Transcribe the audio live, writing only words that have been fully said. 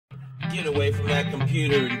Get away from that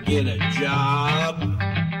computer and get a job.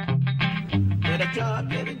 Get a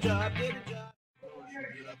job, get a job, get a job.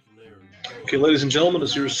 Okay, ladies and gentlemen,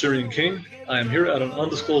 it's your Syrian King. I am here at an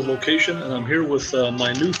undisclosed location, and I'm here with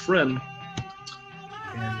my new friend.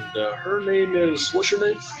 And her name is, what's your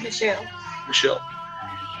name? Michelle. Michelle.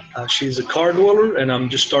 She's a car dweller, and I'm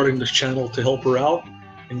just starting this channel to help her out.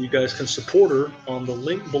 And you guys can support her on the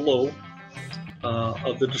link below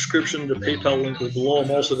of the description. The PayPal link is below. I'm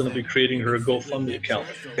also going to be creating her a GoFundMe account.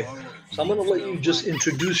 Okay. So I'm going to let you just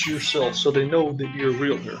introduce yourself so they know that you're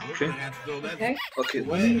real here. Okay? Okay. Okay,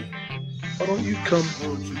 why don't you come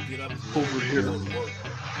over here?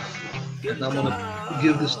 And I'm going to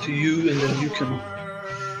give this to you, and then you can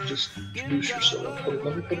just introduce yourself.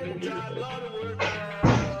 Let me put it over your.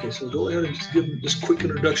 Okay, so go ahead and just give them this quick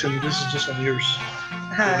introduction. This is just on yours.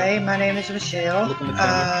 Hi, my name is Michelle. Look on the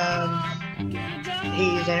camera.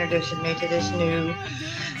 He's introducing me to this new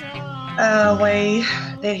way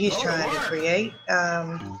that he's trying to create. Tell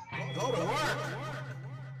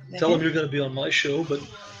him you're going to be on my show, but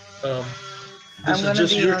I'm going to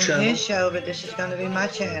be on channel. his show, but this is going to be my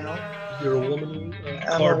channel. You're a woman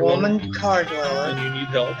I'm a woman car dweller, and you need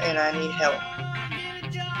help. and I need help.